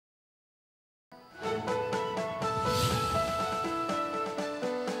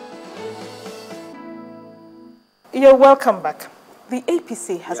You're welcome back. The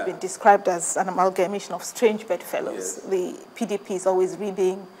APC has been described as an amalgamation of strange bedfellows. The PDP is always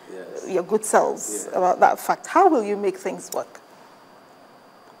reading your good selves about that fact. How will you make things work?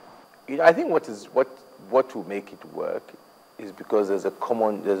 You know, I think what will make it work is because there's a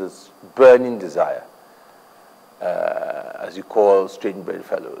burning desire, as you call strange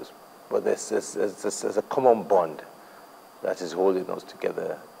bedfellows, but there's a common bond that is holding us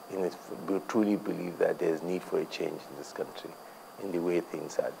together. We truly believe that there's need for a change in this country, in the way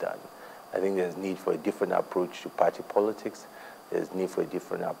things are done. I think there's need for a different approach to party politics. There's need for a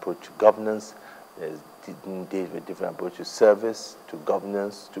different approach to governance. There's need for a different approach to service, to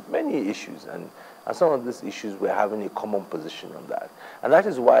governance, to many issues. And some of these issues, we're having a common position on that. And that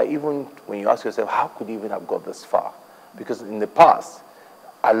is why even when you ask yourself, how could you even have got this far? Because in the past,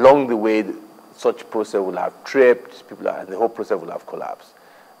 along the way, such process will have tripped, and the whole process will have collapsed.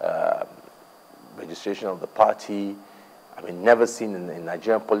 Registration of the party, I mean, never seen in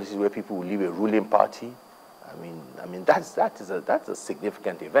Nigerian politics where people will leave a ruling party. I mean that's a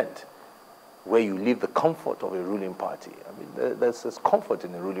significant event, where you leave the comfort of a ruling party. I mean, there's comfort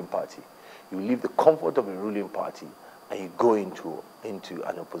in a ruling party. You leave the comfort of a ruling party and you go into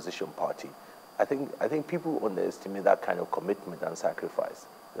an opposition party. I think people underestimate that kind of commitment and sacrifice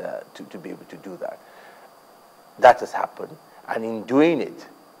to be able to do that. That has happened, and in doing it,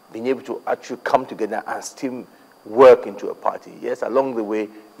 being able to actually come together and still work into a party. Yes, along the way,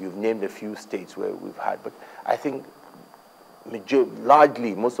 you've named a few states where we've had, but I think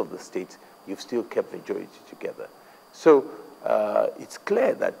largely most of the states, you've still kept majority together. So it's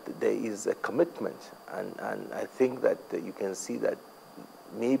clear that there is a commitment, and I think that you can see that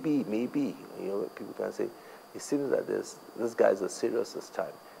maybe, you know, people can say, it seems that these guys are serious this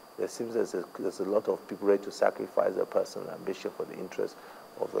time. There seems there's a lot of people ready to sacrifice their personal ambition for the interest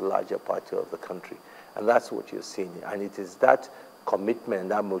of the larger party of the country. And that's what you're seeing. And it is that commitment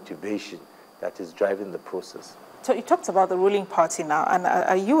and that motivation that is driving the process. So you talked about the ruling party now,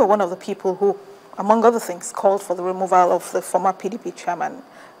 and you were one of the people who, among other things, called for the removal of the former PDP chairman,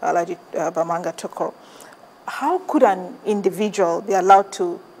 Alhaji Bamanga Tukur. How could an individual be allowed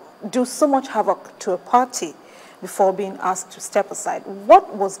to do so much havoc to a party before being asked to step aside?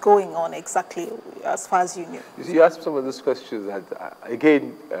 What was going on exactly, as far as you knew? You see, you asked some of these questions, and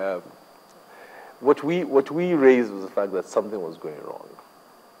again, what we raised was the fact that something was going wrong,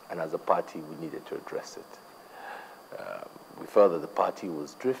 and as a party, we needed to address it. We felt that the party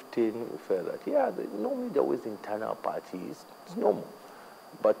was drifting. We felt that, normally there was internal parties, it's normal.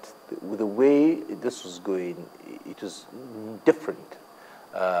 But with the way this was going, it was different.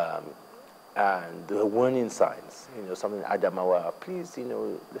 And there were warning signs, something Adamawa, please,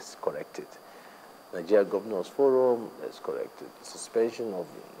 let's correct it. Nigeria Governors Forum, let's correct it. Suspension of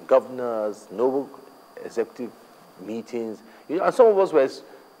governors, no executive meetings. And some of us were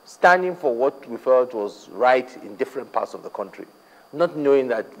standing for what we felt was right in different parts of the country, not knowing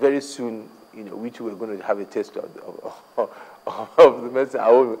that very soon, we too were going to have a taste of the medicine.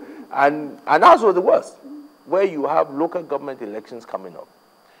 And that's what the worst, where you have local government elections coming up.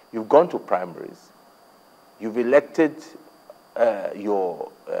 You've gone to primaries. You've elected your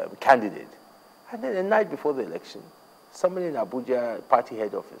candidate. And then the night before the election, somebody in Abuja party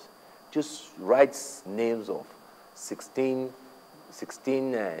head office just writes names of 16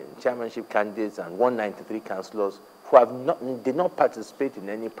 chairmanship candidates and 193 councillors who did not participate in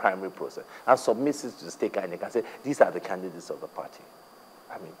any primary process, and submits it to the state INEC and say, these are the candidates of the party.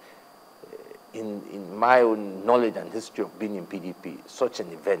 I mean, in my own knowledge and history of being in PDP, such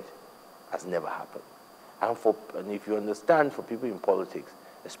an event has never happened. And if you understand, for people in politics,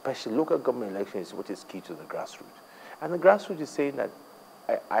 especially local government elections, is what is key to the grassroots. And the grassroots is saying that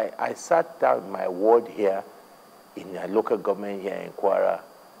I sat down in my ward here, in a local government here in Kwara.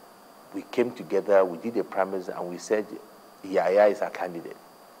 We came together, we did the primaries, and we said, Yaya is our candidate.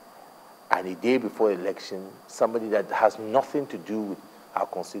 And the day before election, somebody that has nothing to do with our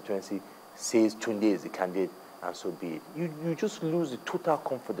constituency says Tunde is the candidate, and so be it. You just lose the total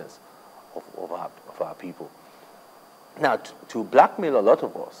confidence of our people. Now, to blackmail a lot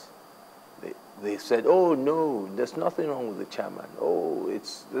of us, they said, oh, no, there's nothing wrong with the chairman. Oh,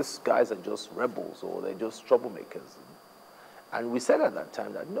 these guys are just rebels, or they're just troublemakers. And we said at that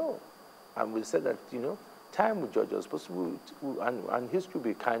time that no. And we said that, time will judge us, and history will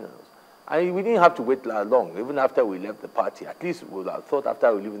be kind on us. And we didn't have to wait long. Even after we left the party, at least we would have thought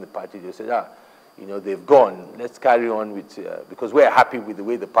after we leaving the party, they said, they've gone. Let's carry on with, because we're happy with the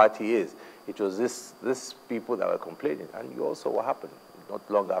way the party is. It was this people that were complaining. And you also what happened not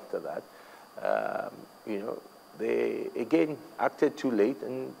long after that. They again acted too late,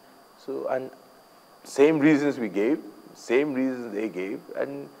 and same reasons we gave, same reasons they gave,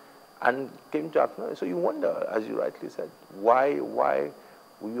 and came to acknowledge. So you wonder, as you rightly said, why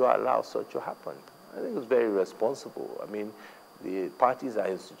will you allow such to happen? I think it's very responsible. I mean, the parties are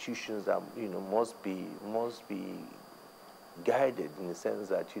institutions that must be guided in the sense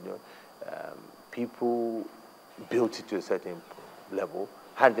that people built it to a certain level,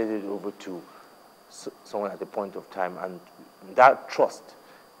 handed it over to someone at the point of time, and that trust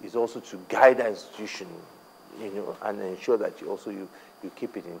is also to guide the institution, and ensure that you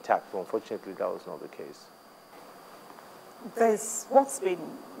keep it intact. But unfortunately, that was not the case. There's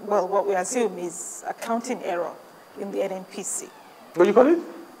what we assume is accounting error in the NNPC. What do you call it?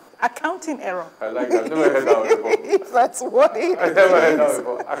 Accounting error. I like that. I've never heard that before. If that's what it is. I never heard that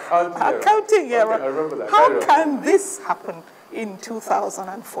before. Accounting error. Okay, I remember that. How can this happen in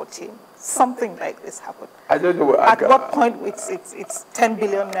 2014? Something like this happen. I don't know. At what point it's $10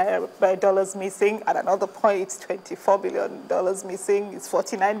 billion missing. At another point it's $24 billion missing. It's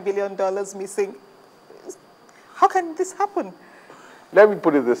 $49 billion missing. How can this happen? Let me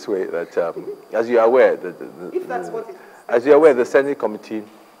put it this way: that as you are aware, if that's what it is. As you are aware, the Senate Committee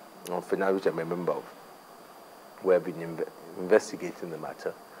on Finance, which I'm a member of, we have been investigating the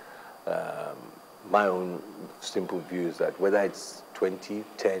matter. My own simple view is that whether it's 20,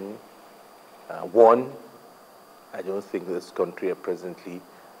 10, 1, I don't think this country presently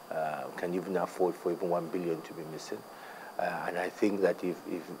can even afford for even 1 billion to be missing. And I think that if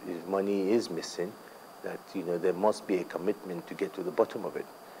money is missing, that there must be a commitment to get to the bottom of it.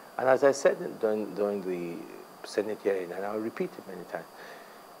 And as I said during the Senate hearing, and I'll repeat it many times,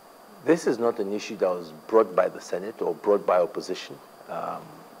 this is not an issue that was brought by the Senate or brought by opposition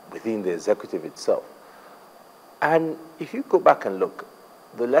within the executive itself. And if you go back and look,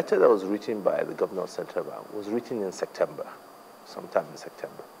 the letter that was written by the Governor of Central Bank was written in September, sometime in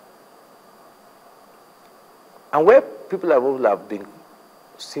September. And where people have been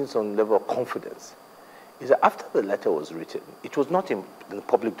seen some level of confidence is that after the letter was written, it was not in the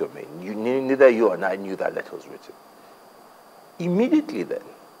public domain. Neither you or I knew that letter was written. Immediately then,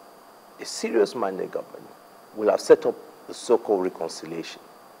 a serious-minded government will have set up the so-called reconciliation.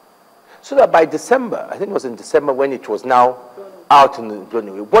 So that by December, I think it was in December when it was now out in the blown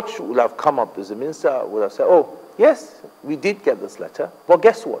away, what would have come up is the minister would have said, oh, yes, we did get this letter, but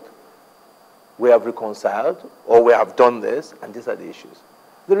guess what? We have reconciled, or we have done this, and these are the issues.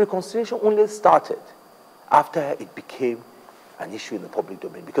 The reconciliation only started after it became an issue in the public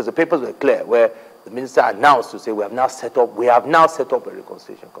domain, because the papers were clear, where the minister announced to say, we have now set up a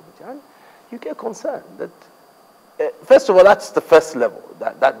reconciliation committee. And you get concerned that, first of all, that's the first level,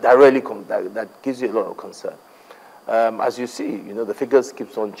 that gives you a lot of concern. As you see, the figures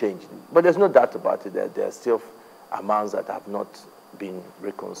keeps on changing. But there's no doubt about it that there are still amounts that have not been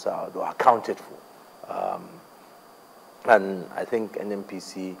reconciled or accounted for. And I think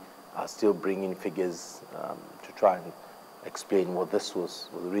NNPC are still bringing figures to try and explain what this was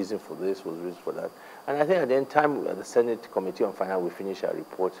the reason for this, was the reason for that. And I think at the end time, the Senate Committee on Finance will finish our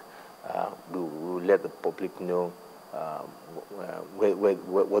report. We will let the public know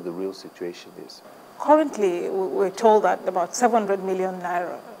what the real situation is. Currently, we're told that about 700 million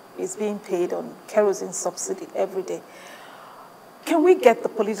naira is being paid on kerosene subsidy every day. Can we get the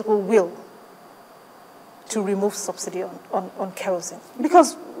political will to remove subsidy on kerosene?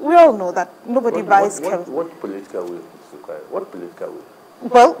 Because we all know that nobody buys kerosene. What political will is required? What political will?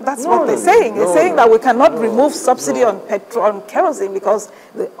 Well, that's what they're saying. They're saying that we cannot remove subsidy on kerosene because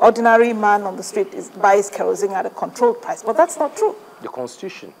the ordinary man on the street buys kerosene at a controlled price. But that's not true. The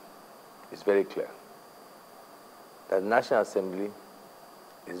Constitution is very clear that the National Assembly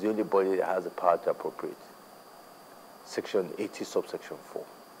is the only body that has the power to appropriate. Section 80, subsection 4.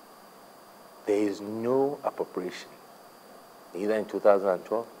 There is no appropriation, either in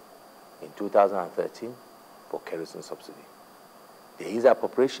 2012, in 2013, for kerosene subsidy. There is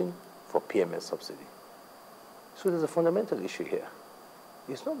appropriation for PMS subsidy. So there's a fundamental issue here.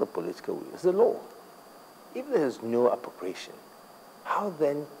 It's not the political will, it's the law. If there is no appropriation, how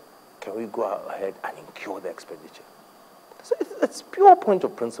then can we go ahead and incur the expenditure? So it's pure point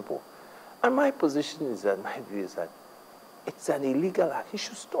of principle. And my position is that, my view is that it's an illegal act. It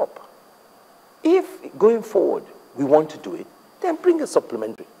should stop. If going forward we want to do it, then bring a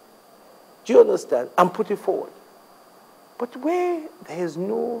supplementary. Do you understand? And put it forward. But where there is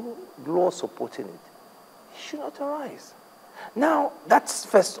no law supporting it, it should not arise. Now, that's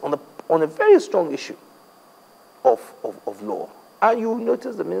first on a very strong issue of law. And you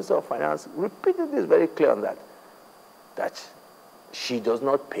notice the Minister of Finance repeatedly is very clear on that she does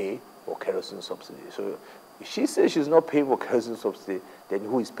not pay for kerosene subsidy. So If she says she's not paying for kerosene subsidy, then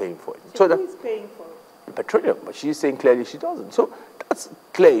who is paying for it? So who is paying for it? Petroleum, but she's saying clearly she doesn't. So that's a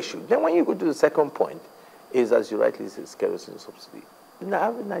clear issue. Then when you go to the second point, is, as you rightly said, kerosene subsidy.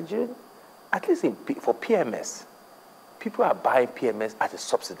 Now in Nigeria, at least for PMS, people are buying PMS at a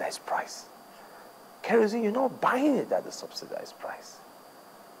subsidized price. Kerosene, you're not buying it at a subsidized price.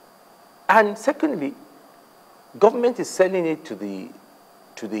 And secondly, government is selling it to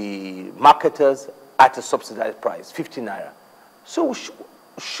the marketers at a subsidized price, 50 naira. So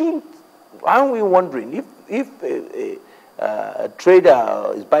aren't we wondering, if a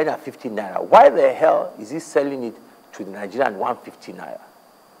trader is buying at 50 naira, why the hell is he selling it to the Nigerian 150 naira?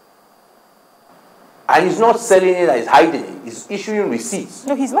 And he's not selling it and he's hiding it. He's issuing receipts.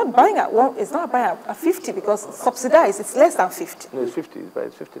 No, he's not buying at one. It's not buying at 50 because subsidized. It's less than 50. No, it's 50. He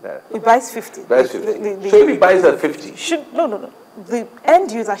buys 50 naira. He buys 50. He buys 50. So if he buys at 50, no. The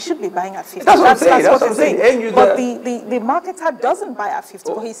end user should be buying at 50. That's what I'm saying. That's what I'm saying. End user, but the marketer doesn't buy at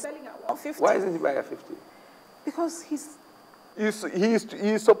 50. But he's selling at 150. Why isn't he buying at 50? Because he's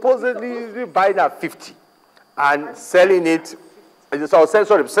supposedly buying at 50 and selling it.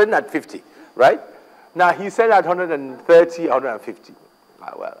 Selling at 50, right? Now, he's selling at 130, 150.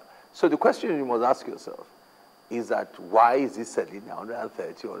 Well, so the question you must ask yourself is that why is he selling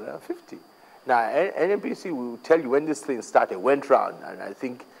 130, 150? Now, NNPC will tell you when this thing started, went round, and I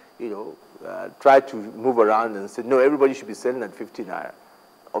think, tried to move around and said, no, everybody should be selling at 50 naira.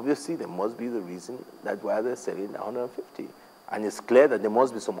 Obviously, there must be the reason that why they're selling 150. And it's clear that there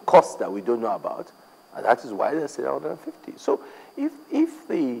must be some cost that we don't know about, and that is why they're selling 150. So if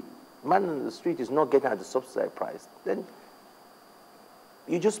the man on the street is not getting at the subsidized price, then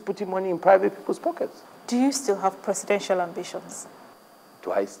you're just putting money in private people's pockets. Do you still have presidential ambitions?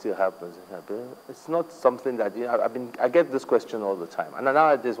 Do I still have presidential ambitions? It's not something that, I get this question all the time. And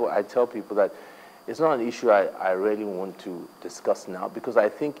nowadays, what I tell people that it's not an issue I really want to discuss now, because I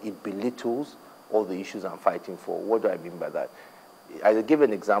think it belittles all the issues I'm fighting for. What do I mean by that? I give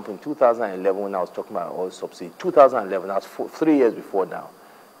an example. In 2011, when I was talking about oil subsidy, 2011, that was 3 years before now,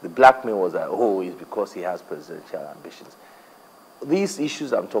 the blackmail was that, it's because he has presidential ambitions. These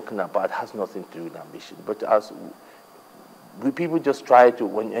issues I'm talking about has nothing to do with ambition. But as people just try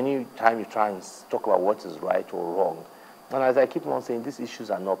to, any time you try and talk about what is right or wrong, and as I keep on saying, these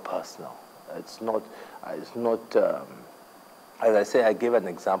issues are not personal. It's not, as I say, I gave an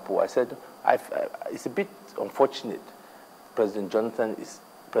example. I said, it's a bit unfortunate President Jonathan is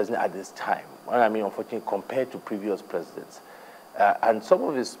president at this time. When I mean unfortunate compared to previous presidents. And some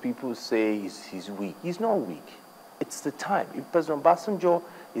of his people say he's weak. He's not weak. It's the time. If President Obasanjo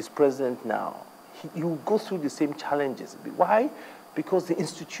is president now, you go through the same challenges. Why? Because the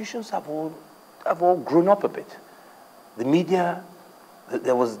institutions have all grown up a bit. The media,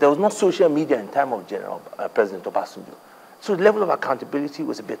 there was no social media in time of President Obasanjo. So the level of accountability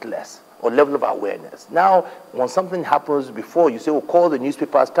was a bit less, or level of awareness. Now, when something happens before, you say, call the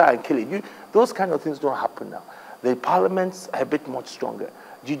newspapers, try and kill it. Those kind of things don't happen now. The parliaments are a bit much stronger.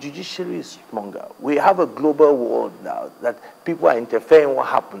 The judiciary is stronger. We have a global world now that people are interfering in what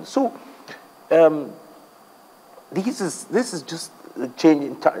happens. So this is just the change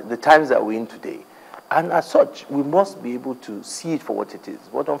in the times that we're in today. And as such, we must be able to see it for what it is.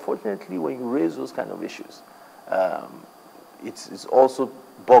 But unfortunately, when you raise those kind of issues, it's also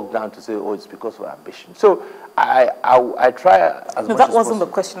bogged down to say, it's because of ambition. So I try as much as that wasn't the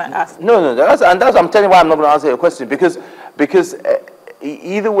question I asked. No, that's I'm telling you why I'm not going to answer your question, because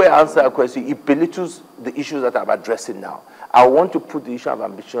either way I answer a question, it belittles the issues that I'm addressing now. I want to put the issue of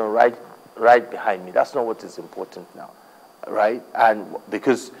ambition right behind me. That's not what is important now, right? And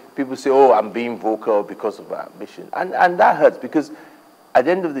because people say, I'm being vocal because of ambition, and that hurts, because at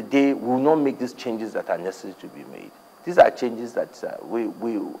the end of the day, we will not make these changes that are necessary to be made. These are changes that we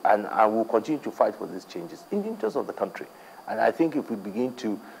will continue to fight for these changes in the interest of the country. And I think if we begin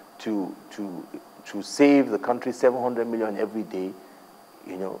to save the country 700 million every day,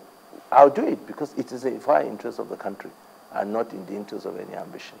 I'll do it, because it is in the interest of the country and not in the interest of any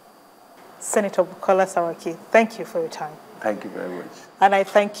ambition. Senator Bukola Saraki, thank you for your time. Thank you very much. And I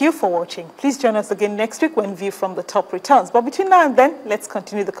thank you for watching. Please join us again next week when View from the Top returns. But between now and then, let's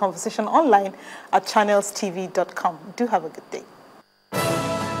continue the conversation online at channelstv.com. Do have a good day.